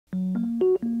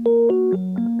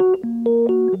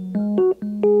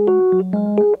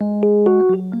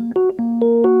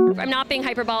being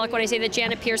hyperbolic when I say that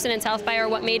Janet Pearson and South by are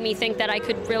what made me think that I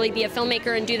could really be a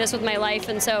filmmaker and do this with my life.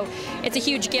 And so it's a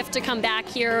huge gift to come back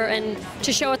here and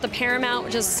to show at the Paramount,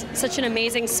 which is such an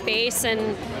amazing space.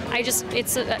 And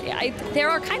there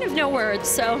are kind of no words.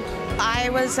 So I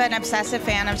was an obsessive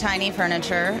fan of tiny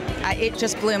furniture. It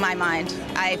just blew my mind.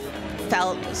 I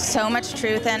felt so much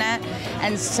truth in it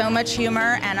and so much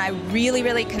humor, and I really,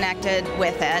 really connected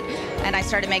with it. And I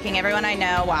started making everyone I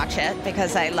know watch it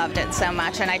because I loved it so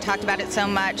much. And I talked about it so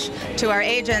much to our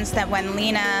agents that when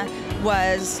Lena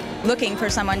was looking for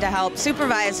someone to help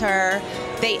supervise her,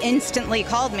 they instantly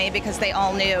called me because they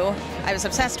all knew I was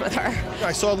obsessed with her.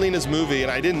 I saw Lena's movie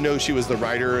and I didn't know she was the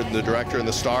writer and the director and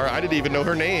the star. I didn't even know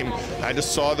her name. I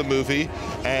just saw the movie,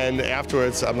 and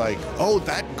afterwards I'm like, oh,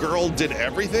 that girl did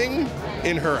everything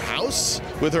in her house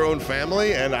with her own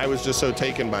family, and I was just so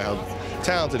taken by how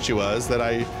talented she was that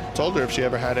I told her if she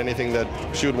ever had anything that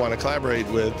she would want to collaborate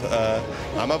with,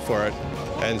 I'm up for it.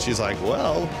 And she's like,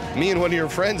 well, me and one of your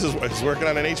friends is working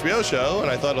on an HBO show.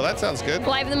 And I thought, well, that sounds good.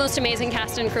 Well, I have the most amazing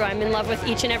cast and crew. I'm in love with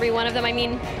each and every one of them. I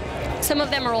mean, some of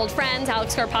them are old friends,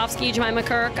 Alex Karpovsky, Jemima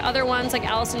Kirk. Other ones like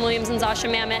Allison Williams and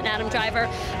Zosia Mamet and Adam Driver,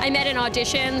 I met in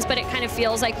auditions, but it kind of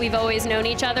feels like we've always known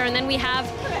each other. And then we have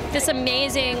this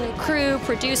amazing crew,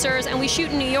 producers, and we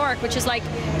shoot in New York, which is like,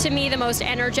 to me, the most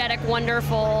energetic,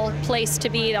 wonderful place to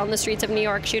be on the streets of New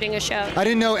York shooting a show. I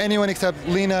didn't know anyone except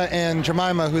Lena and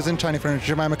Jemima, who's in Tiny Furniture,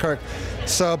 Jemima Kirk.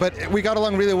 So, but we got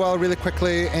along really well, really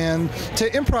quickly. And to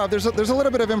improv, there's a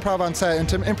little bit of improv on set. And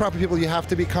to improv with people, you have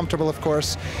to be comfortable, of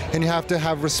course, and you have to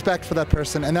have respect for that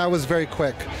person. And that was very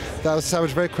quick. That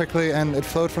was very quickly, and it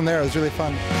flowed from there. It was really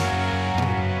fun.